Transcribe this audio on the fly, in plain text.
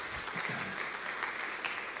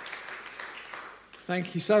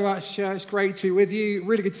Thank you so much, church. Great to be with you.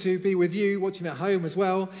 Really good to be with you, watching at home as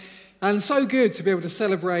well. And so good to be able to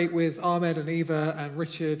celebrate with Ahmed and Eva and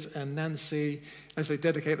Richard and Nancy as they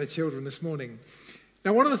dedicate their children this morning.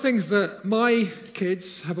 Now, one of the things that my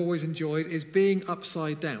kids have always enjoyed is being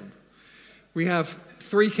upside down. We have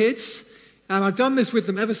 3 kids, and I've done this with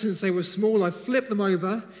them ever since they were small. I've flipped them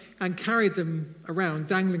over and carried them around,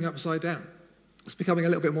 dangling upside down. It's becoming a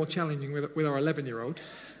little bit more challenging with our 11-year-old,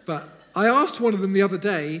 but I asked one of them the other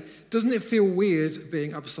day, doesn't it feel weird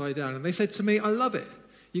being upside down? And they said to me, I love it.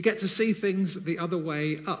 You get to see things the other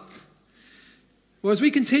way up. Well, as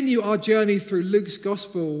we continue our journey through Luke's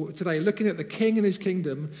gospel today, looking at the King and his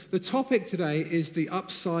kingdom, the topic today is the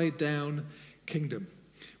upside down kingdom.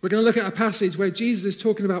 We're going to look at a passage where Jesus is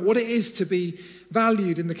talking about what it is to be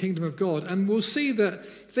valued in the kingdom of God. And we'll see that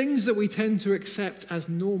things that we tend to accept as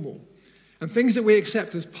normal and things that we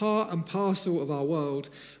accept as part and parcel of our world,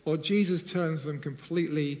 well, Jesus turns them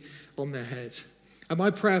completely on their head. And my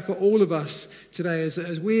prayer for all of us today is that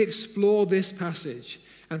as we explore this passage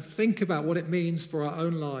and think about what it means for our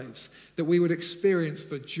own lives, that we would experience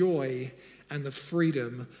the joy and the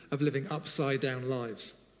freedom of living upside down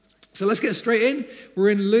lives. So let's get straight in. We're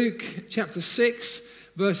in Luke chapter 6,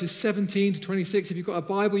 verses 17 to 26. If you've got a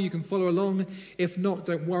Bible, you can follow along. If not,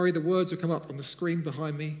 don't worry. The words will come up on the screen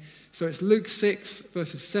behind me. So it's Luke 6,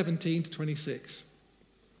 verses 17 to 26.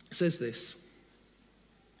 It says this.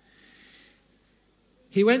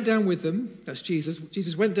 He went down with them, that's Jesus.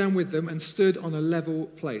 Jesus went down with them and stood on a level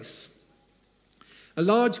place. A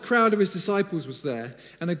large crowd of his disciples was there,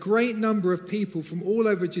 and a great number of people from all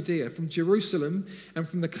over Judea, from Jerusalem and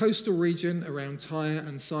from the coastal region around Tyre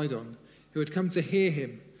and Sidon, who had come to hear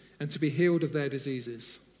him and to be healed of their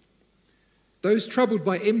diseases. Those troubled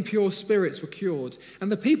by impure spirits were cured,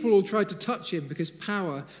 and the people all tried to touch him because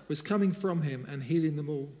power was coming from him and healing them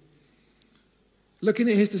all. Looking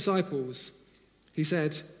at his disciples, he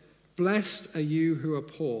said, "Blessed are you who are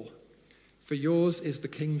poor, for yours is the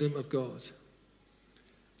kingdom of God.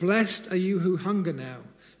 Blessed are you who hunger now,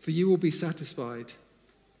 for you will be satisfied.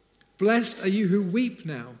 Blessed are you who weep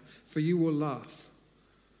now, for you will laugh.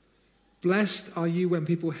 Blessed are you when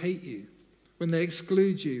people hate you, when they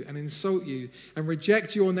exclude you and insult you and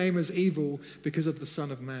reject your name as evil because of the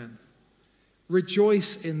Son of Man.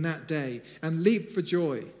 Rejoice in that day and leap for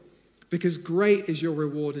joy, because great is your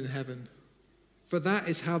reward in heaven. For that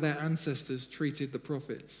is how their ancestors treated the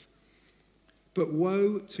prophets. But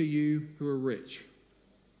woe to you who are rich,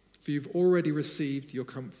 for you've already received your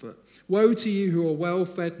comfort. Woe to you who are well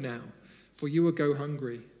fed now, for you will go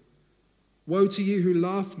hungry. Woe to you who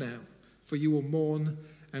laugh now, for you will mourn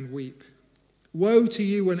and weep. Woe to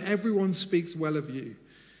you when everyone speaks well of you,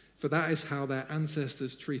 for that is how their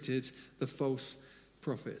ancestors treated the false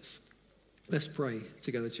prophets." Let's pray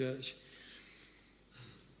together, church.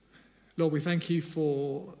 Lord, we thank you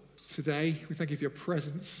for today. We thank you for your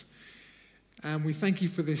presence. And we thank you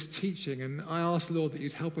for this teaching. And I ask, Lord, that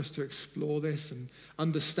you'd help us to explore this and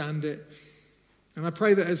understand it. And I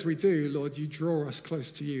pray that as we do, Lord, you draw us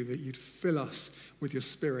close to you, that you'd fill us with your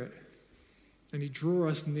Spirit and you draw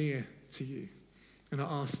us near to you. And I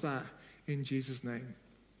ask that in Jesus' name.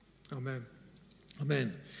 Amen.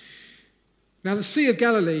 Amen. Now, the Sea of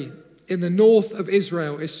Galilee in the north of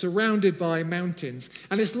Israel is surrounded by mountains.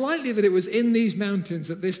 And it's likely that it was in these mountains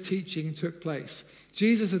that this teaching took place.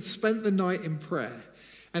 Jesus had spent the night in prayer,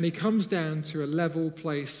 and he comes down to a level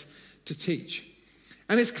place to teach.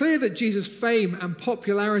 And it's clear that Jesus' fame and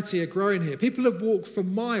popularity are growing here. People have walked for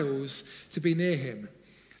miles to be near him.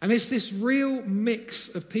 And it's this real mix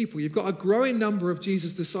of people. You've got a growing number of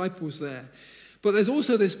Jesus' disciples there. But there's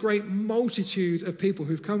also this great multitude of people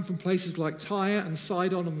who've come from places like Tyre and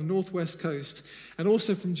Sidon on the northwest coast, and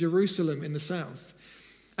also from Jerusalem in the south.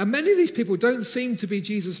 And many of these people don't seem to be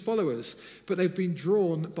Jesus' followers, but they've been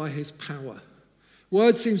drawn by his power.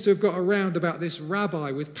 Word seems to have got around about this rabbi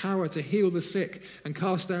with power to heal the sick and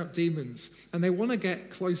cast out demons. And they want to get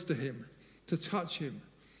close to him, to touch him.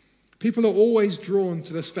 People are always drawn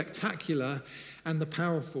to the spectacular and the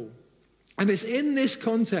powerful. And it's in this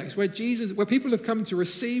context where people have come to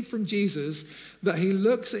receive from Jesus that he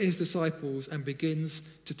looks at his disciples and begins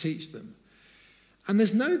to teach them. And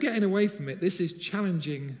there's no getting away from it. This is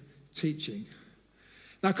challenging teaching.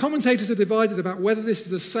 Now, commentators are divided about whether this is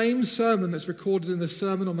the same sermon that's recorded in the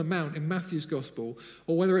Sermon on the Mount in Matthew's Gospel,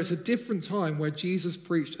 or whether it's a different time where Jesus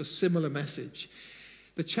preached a similar message.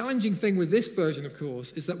 The challenging thing with this version, of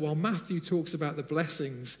course, is that while Matthew talks about the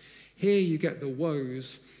blessings, here you get the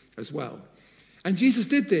woes as well. And Jesus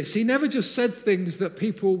did this. He never just said things that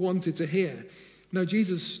people wanted to hear. No,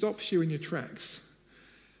 Jesus stops you in your tracks.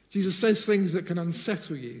 Jesus says things that can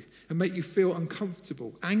unsettle you and make you feel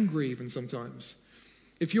uncomfortable, angry even sometimes.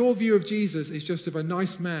 If your view of Jesus is just of a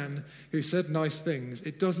nice man who said nice things,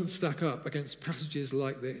 it doesn't stack up against passages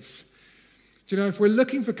like this. Do you know, if we're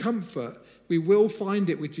looking for comfort, we will find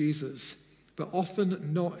it with Jesus, but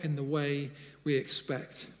often not in the way we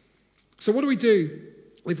expect. So what do we do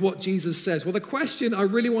with what Jesus says? Well, the question I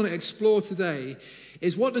really want to explore today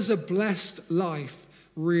is, what does a blessed life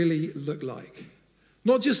really look like?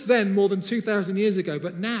 Not just then, more than 2,000 years ago,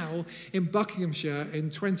 but now in Buckinghamshire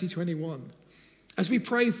in 2021. As we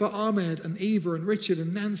pray for Ahmed and Eva and Richard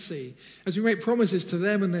and Nancy, as we make promises to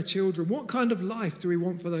them and their children, what kind of life do we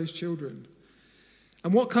want for those children?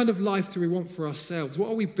 And what kind of life do we want for ourselves? What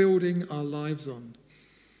are we building our lives on?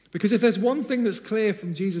 Because if there's one thing that's clear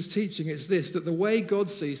from Jesus' teaching, it's this, that the way God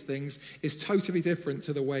sees things is totally different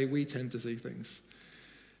to the way we tend to see things.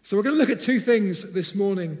 So we're going to look at two things this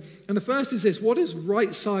morning. And the first is this: what does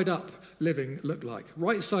right side up living look like?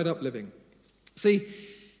 Right side up living. See,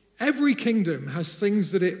 every kingdom has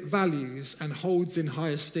things that it values and holds in high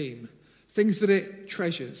esteem, things that it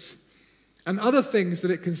treasures, and other things that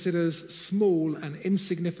it considers small and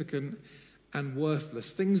insignificant and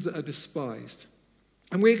worthless, things that are despised.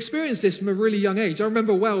 And we experienced this from a really young age. I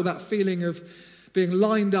remember well that feeling of being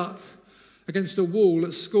lined up against a wall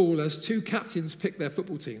at school as two captains picked their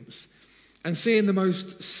football teams, and seeing the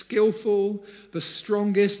most skillful, the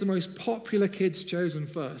strongest, the most popular kids chosen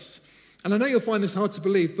first. And I know you'll find this hard to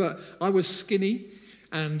believe, but I was skinny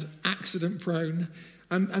and accident prone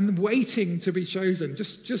and waiting to be chosen,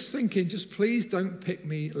 just thinking, just please don't pick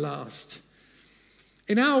me last.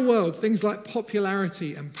 In our world, things like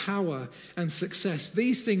popularity and power and success,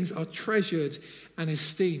 these things are treasured and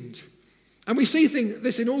esteemed. And we see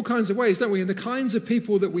this in all kinds of ways, don't we? In the kinds of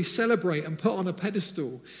people that we celebrate and put on a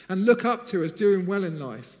pedestal and look up to as doing well in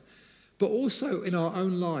life, but also in our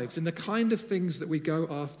own lives, in the kind of things that we go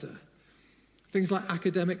after. Things like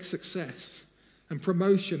academic success and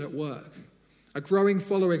promotion at work, a growing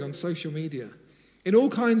following on social media. In all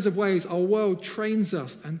kinds of ways, our world trains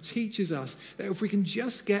us and teaches us that if we can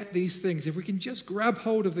just get these things, if we can just grab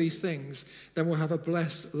hold of these things, then we'll have a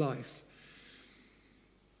blessed life.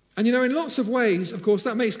 And you know, in lots of ways, of course,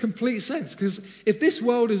 that makes complete sense, because if this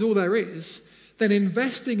world is all there is, then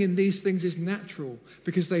investing in these things is natural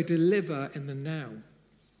because they deliver in the now.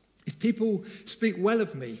 If people speak well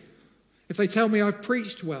of me, if they tell me I've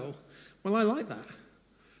preached well, I like that.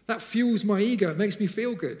 That fuels my ego. It makes me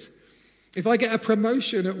feel good. If I get a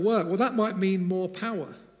promotion at work, that might mean more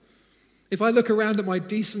power. If I look around at my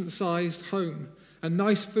decent-sized home and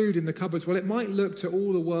nice food in the cupboards, it might look to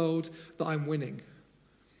all the world that I'm winning.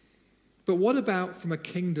 But what about from a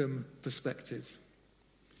kingdom perspective?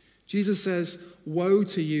 Jesus says, woe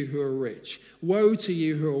to you who are rich. Woe to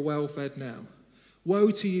you who are well-fed now.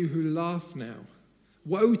 Woe to you who laugh now.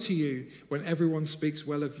 Woe to you when everyone speaks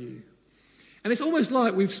well of you. And it's almost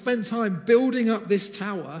like we've spent time building up this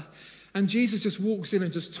tower, and Jesus just walks in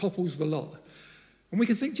and just topples the lot. And we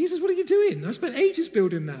can think, Jesus, what are you doing? I spent ages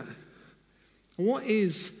building that. What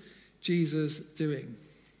is Jesus doing?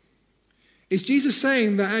 Is Jesus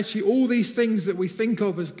saying that actually all these things that we think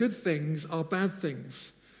of as good things are bad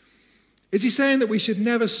things? Is he saying that we should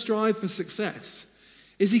never strive for success?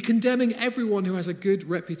 Is he condemning everyone who has a good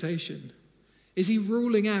reputation? Is he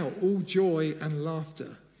ruling out all joy and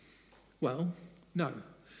laughter? Well, no.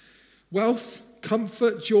 Wealth,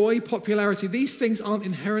 comfort, joy, popularity, these things aren't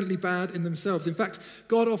inherently bad in themselves. In fact,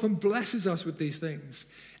 God often blesses us with these things.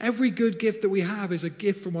 Every good gift that we have is a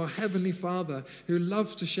gift from our Heavenly Father who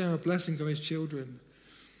loves to shower blessings on his children.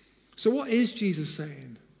 So what is Jesus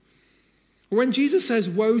saying? When Jesus says,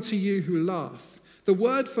 woe to you who laugh, the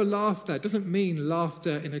word for laugh there doesn't mean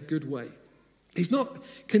laughter in a good way. He's not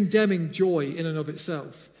condemning joy in and of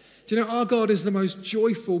itself. Do you know, our God is the most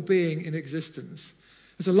joyful being in existence.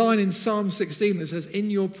 There's a line in Psalm 16 that says, in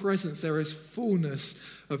your presence there is fullness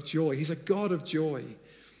of joy. He's a God of joy.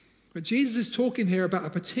 But Jesus is talking here about a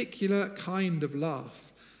particular kind of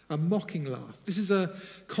laugh, a mocking laugh. This is a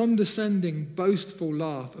condescending, boastful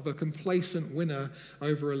laugh of a complacent winner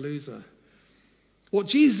over a loser. What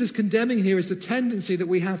Jesus is condemning here is the tendency that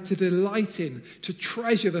we have to delight in, to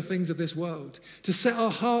treasure the things of this world, to set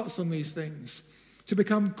our hearts on these things, to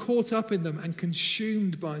become caught up in them and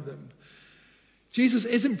consumed by them. Jesus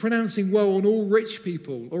isn't pronouncing woe on all rich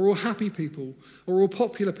people or all happy people or all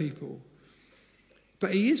popular people.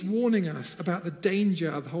 But he is warning us about the danger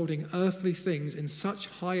of holding earthly things in such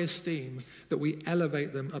high esteem that we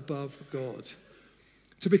elevate them above God.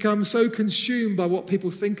 To become so consumed by what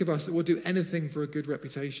people think of us that we'll do anything for a good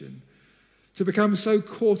reputation. To become so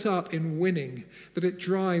caught up in winning that it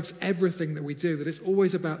drives everything that we do, that it's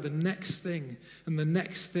always about the next thing and the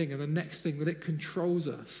next thing and the next thing, that it controls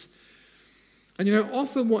us. And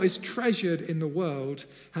often what is treasured in the world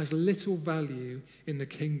has little value in the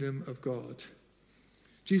kingdom of God.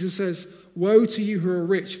 Jesus says, "Woe to you who are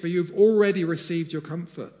rich, for you have already received your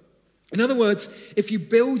comfort." In other words, if you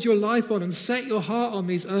build your life on and set your heart on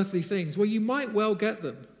these earthly things, well, you might well get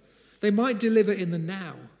them. They might deliver in the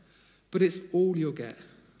now, but it's all you'll get.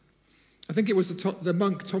 I think it was the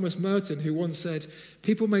monk Thomas Merton who once said,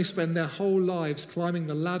 "People may spend their whole lives climbing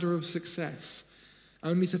the ladder of success,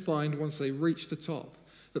 only to find once they reach the top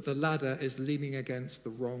that the ladder is leaning against the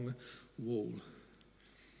wrong wall."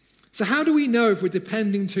 So how do we know if we're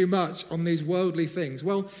depending too much on these worldly things?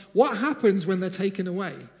 Well, what happens when they're taken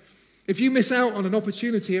away? If you miss out on an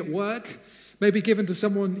opportunity at work, maybe given to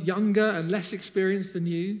someone younger and less experienced than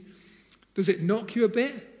you, does it knock you a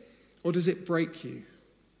bit? Or does it break you?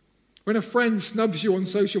 When a friend snubs you on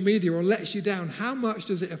social media or lets you down, how much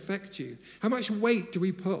does it affect you? How much weight do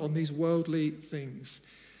we put on these worldly things?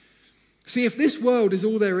 See, if this world is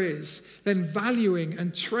all there is, then valuing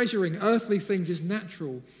and treasuring earthly things is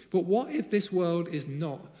natural. But what if this world is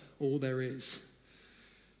not all there is?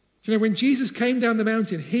 When Jesus came down the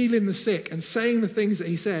mountain healing the sick and saying the things that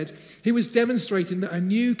he said, he was demonstrating that a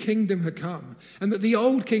new kingdom had come and that the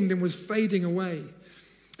old kingdom was fading away.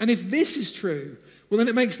 And if this is true, well, then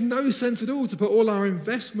it makes no sense at all to put all our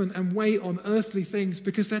investment and weight on earthly things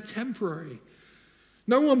because they're temporary.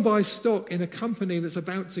 No one buys stock in a company that's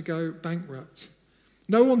about to go bankrupt.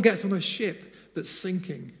 No one gets on a ship that's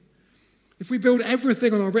sinking. If we build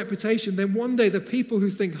everything on our reputation, then one day the people who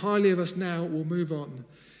think highly of us now will move on.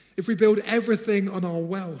 If we build everything on our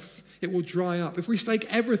wealth, it will dry up. If we stake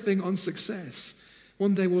everything on success,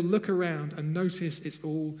 one day we'll look around and notice it's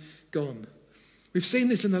all gone. We've seen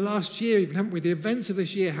this in the last year, even haven't we? The events of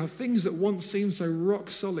this year, how things that once seemed so rock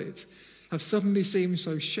solid have suddenly seemed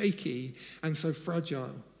so shaky and so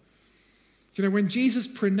fragile. When Jesus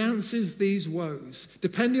pronounces these woes,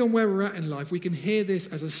 depending on where we're at in life, we can hear this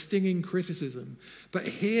as a stinging criticism, but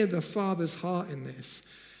hear the Father's heart in this.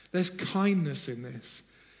 There's kindness in this.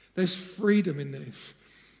 There's freedom in this.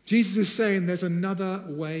 Jesus is saying there's another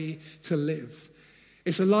way to live.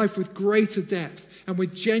 It's a life with greater depth and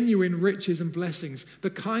with genuine riches and blessings, the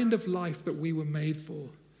kind of life that we were made for.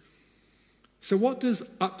 So what does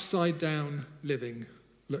upside down living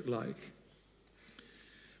look like?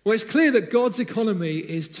 Well, it's clear that God's economy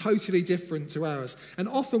is totally different to ours. And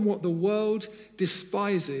often what the world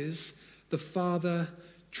despises, the Father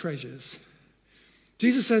treasures.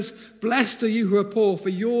 Jesus says, "Blessed are you who are poor, for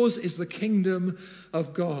yours is the kingdom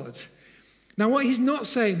of God." Now, what he's not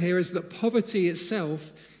saying here is that poverty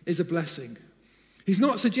itself is a blessing. He's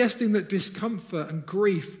not suggesting that discomfort and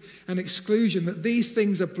grief and exclusion, that these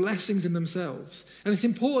things are blessings in themselves. And it's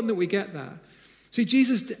important that we get that. See,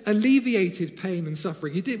 Jesus alleviated pain and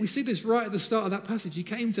suffering. He did. We see this right at the start of that passage. He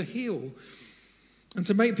came to heal and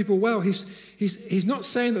to make people well. He's not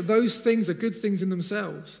saying that those things are good things in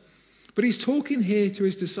themselves, but he's talking here to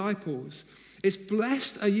his disciples. It's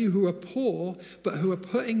blessed are you who are poor, but who are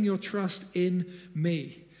putting your trust in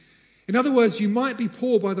me. In other words, you might be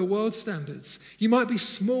poor by the world's standards. You might be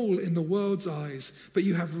small in the world's eyes, but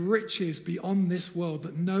you have riches beyond this world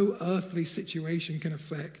that no earthly situation can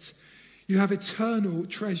affect. You have eternal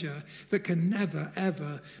treasure that can never,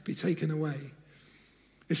 ever be taken away.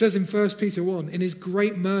 It says in 1 Peter 1, in his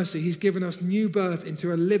great mercy, he's given us new birth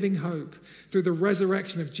into a living hope through the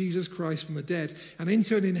resurrection of Jesus Christ from the dead and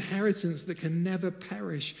into an inheritance that can never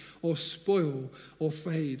perish or spoil or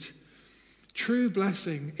fade. True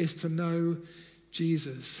blessing is to know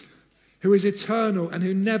Jesus, who is eternal and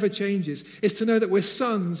who never changes. It's to know that we're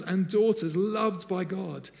sons and daughters loved by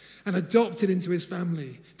God and adopted into his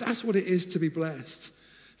family. That's what it is to be blessed.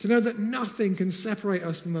 To know that nothing can separate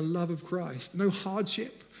us from the love of Christ. No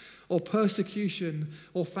hardship or persecution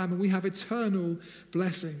or famine. We have eternal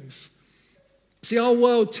blessings. See, our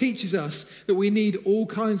world teaches us that we need all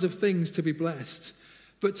kinds of things to be blessed.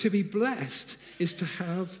 But to be blessed is to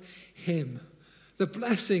have him. The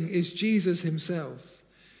blessing is Jesus himself.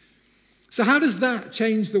 So how does that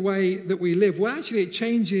change the way that we live? Well, actually, it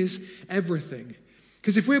changes everything.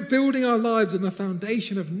 Because if we're building our lives on the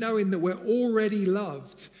foundation of knowing that we're already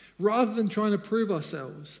loved, rather than trying to prove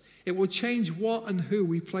ourselves, it will change what and who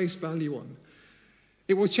we place value on.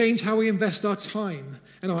 It will change how we invest our time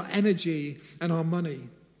and our energy and our money.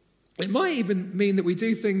 It might even mean that we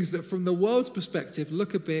do things that from the world's perspective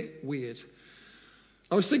look a bit weird.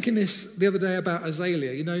 I was thinking this the other day about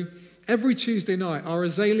Azalea. You know, every Tuesday night, our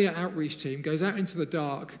Azalea outreach team goes out into the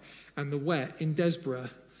dark and the wet in Desborough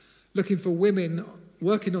looking for women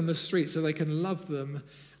working on the street so they can love them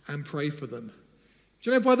and pray for them. Do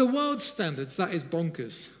you know, by the world's standards, that is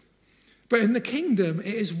bonkers. But in the kingdom, it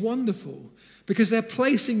is wonderful because they're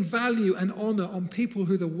placing value and honor on people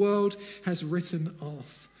who the world has written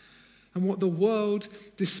off. And what the world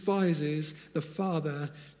despises, the Father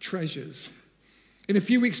treasures. In a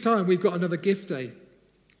few weeks' time, we've got another gift day.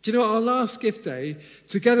 Do you know what? Our last gift day,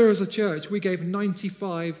 together as a church, we gave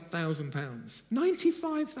 £95,000.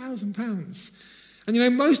 £95,000. And you know,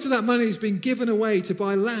 most of that money has been given away to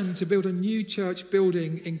buy land to build a new church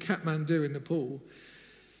building in Kathmandu in Nepal.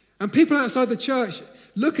 And people outside the church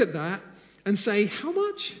look at that and say, how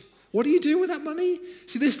much? What are you doing with that money?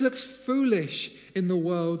 See, this looks foolish in the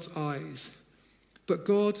world's eyes. But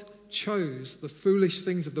God chose the foolish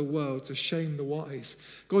things of the world to shame the wise.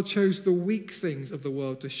 God chose the weak things of the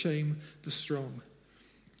world to shame the strong.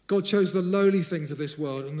 God chose the lowly things of this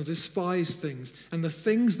world and the despised things and the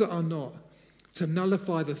things that are not to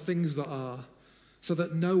nullify the things that are, so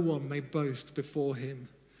that no one may boast before him.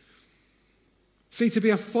 See, to be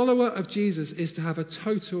a follower of Jesus is to have a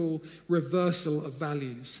total reversal of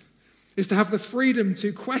values. Is to have the freedom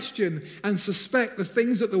to question and suspect the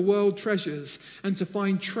things that the world treasures and to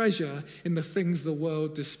find treasure in the things the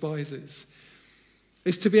world despises.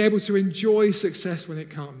 It's to be able to enjoy success when it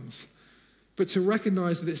comes, but to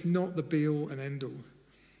recognize that it's not the be-all and end-all.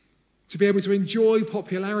 To be able to enjoy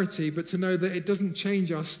popularity, but to know that it doesn't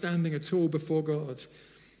change our standing at all before God.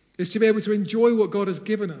 It's to be able to enjoy what God has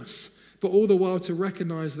given us, but all the while to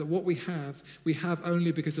recognize that what we have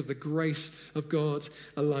only because of the grace of God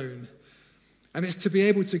alone. And it's to be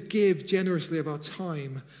able to give generously of our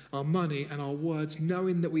time, our money, and our words,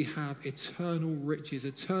 knowing that we have eternal riches,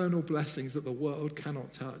 eternal blessings that the world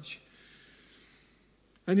cannot touch.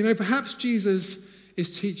 And you know, perhaps Jesus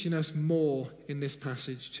is teaching us more in this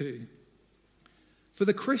passage too. For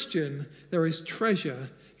the Christian, there is treasure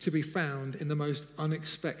to be found in the most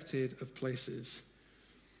unexpected of places.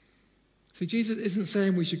 See, Jesus isn't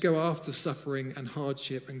saying we should go after suffering and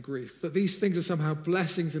hardship and grief, that these things are somehow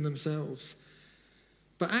blessings in themselves.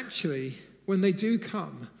 But actually, when they do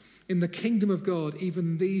come, in the kingdom of God,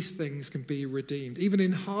 even these things can be redeemed. Even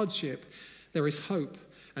in hardship, there is hope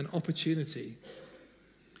and opportunity.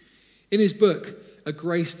 In his book, A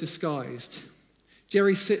Grace Disguised,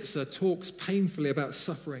 Jerry Sitzer talks painfully about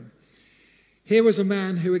suffering. Here was a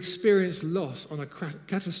man who experienced loss on a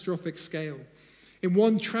catastrophic scale. In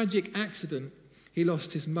one tragic accident, he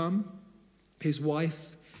lost his mum, his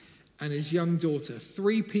wife, and his young daughter,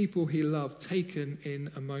 3 people he loved taken in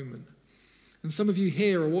a moment. And some of you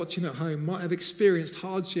here or watching at home might have experienced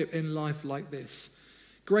hardship in life like this.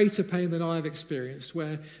 Greater pain than I have experienced,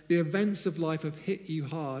 where the events of life have hit you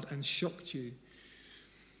hard and shocked you.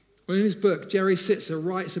 Well, in his book, Jerry Sitzer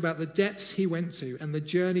writes about the depths he went to and the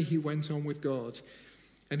journey he went on with God.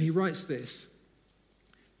 And he writes this: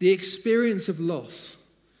 the experience of loss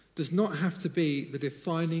does not have to be the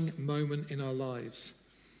defining moment in our lives.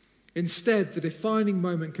 Instead, the defining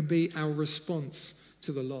moment can be our response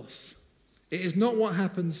to the loss. It is not what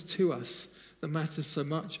happens to us that matters so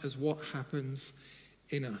much as what happens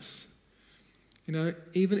in us. You know,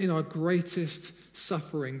 even in our greatest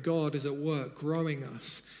suffering, God is at work growing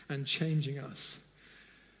us and changing us.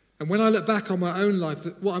 And when I look back on my own life,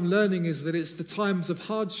 what I'm learning is that it's the times of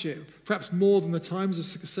hardship, perhaps more than the times of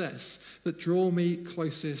success, that draw me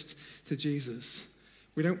closest to Jesus.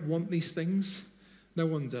 We don't want these things. No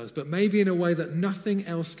one does. But maybe in a way that nothing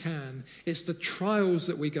else can. It's the trials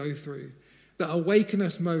that we go through that awaken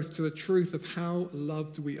us most to the truth of how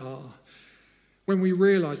loved we are. When we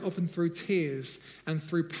realize, often through tears and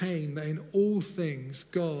through pain, that in all things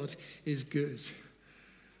God is good.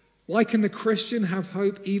 Why can the Christian have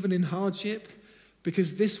hope even in hardship?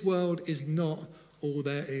 Because this world is not all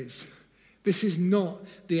there is. This is not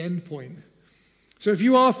the end point. So if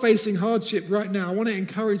you are facing hardship right now, I want to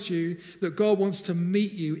encourage you that God wants to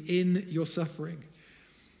meet you in your suffering.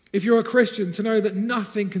 If you're a Christian, to know that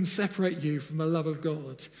nothing can separate you from the love of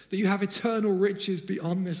God, that you have eternal riches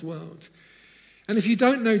beyond this world. And if you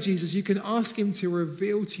don't know Jesus, you can ask him to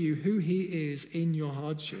reveal to you who he is in your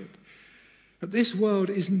hardship. But this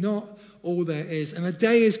world is not all there is. And a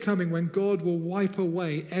day is coming when God will wipe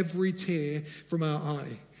away every tear from our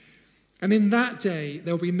eye. And in that day,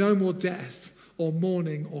 there will be no more death or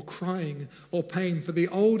mourning or crying or pain, for the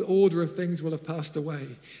old order of things will have passed away.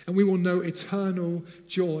 And we will know eternal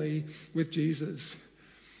joy with Jesus.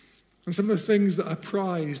 And some of the things that are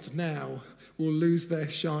prized now will lose their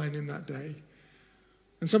shine in that day.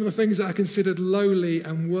 And some of the things that are considered lowly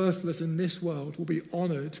and worthless in this world will be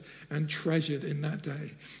honored and treasured in that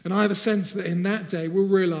day. And I have a sense that in that day we'll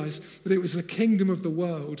realize that it was the kingdom of the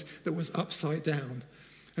world that was upside down.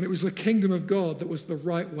 And it was the kingdom of God that was the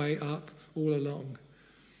right way up all along.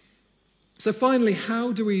 So finally,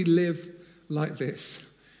 how do we live like this?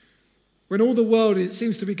 When all the world it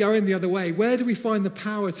seems to be going the other way, where do we find the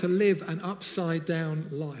power to live an upside down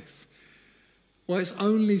life? Well, it's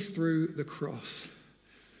only through the cross.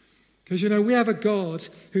 Because, we have a God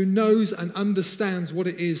who knows and understands what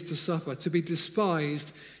it is to suffer, to be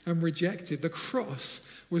despised and rejected. The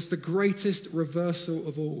cross was the greatest reversal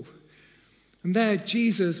of all. And there,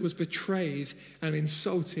 Jesus was betrayed and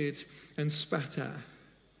insulted and spat at.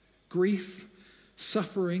 Grief,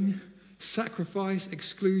 suffering, sacrifice,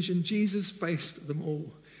 exclusion, Jesus faced them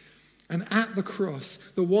all. And at the cross,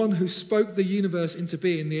 the one who spoke the universe into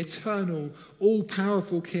being, the eternal,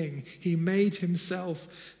 all-powerful King, he made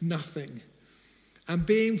himself nothing. And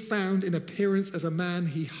being found in appearance as a man,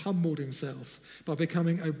 he humbled himself by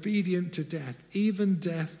becoming obedient to death, even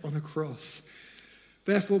death on a cross.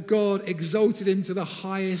 Therefore, God exalted him to the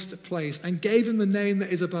highest place and gave him the name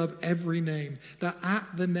that is above every name, that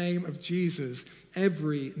at the name of Jesus,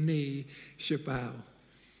 every knee should bow.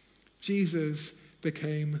 Jesus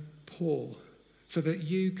became poor so that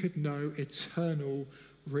you could know eternal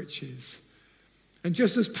riches. And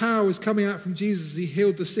just as power was coming out from Jesus as he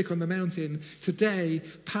healed the sick on the mountain, today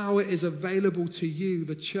power is available to you,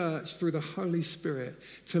 the church, through the Holy Spirit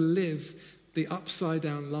to live the upside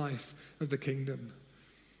down life of the kingdom.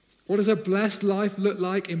 What does a blessed life look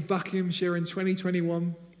like in Buckinghamshire in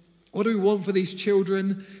 2021? What do we want for these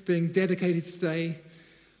children being dedicated today?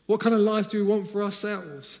 What kind of life do we want for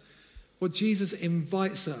ourselves? Well, Jesus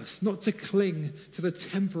invites us not to cling to the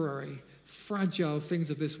temporary, fragile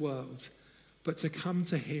things of this world, but to come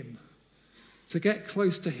to him, to get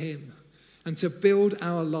close to him, and to build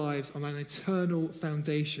our lives on an eternal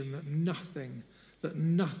foundation that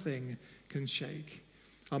nothing can shake.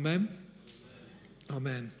 Amen?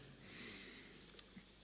 Amen.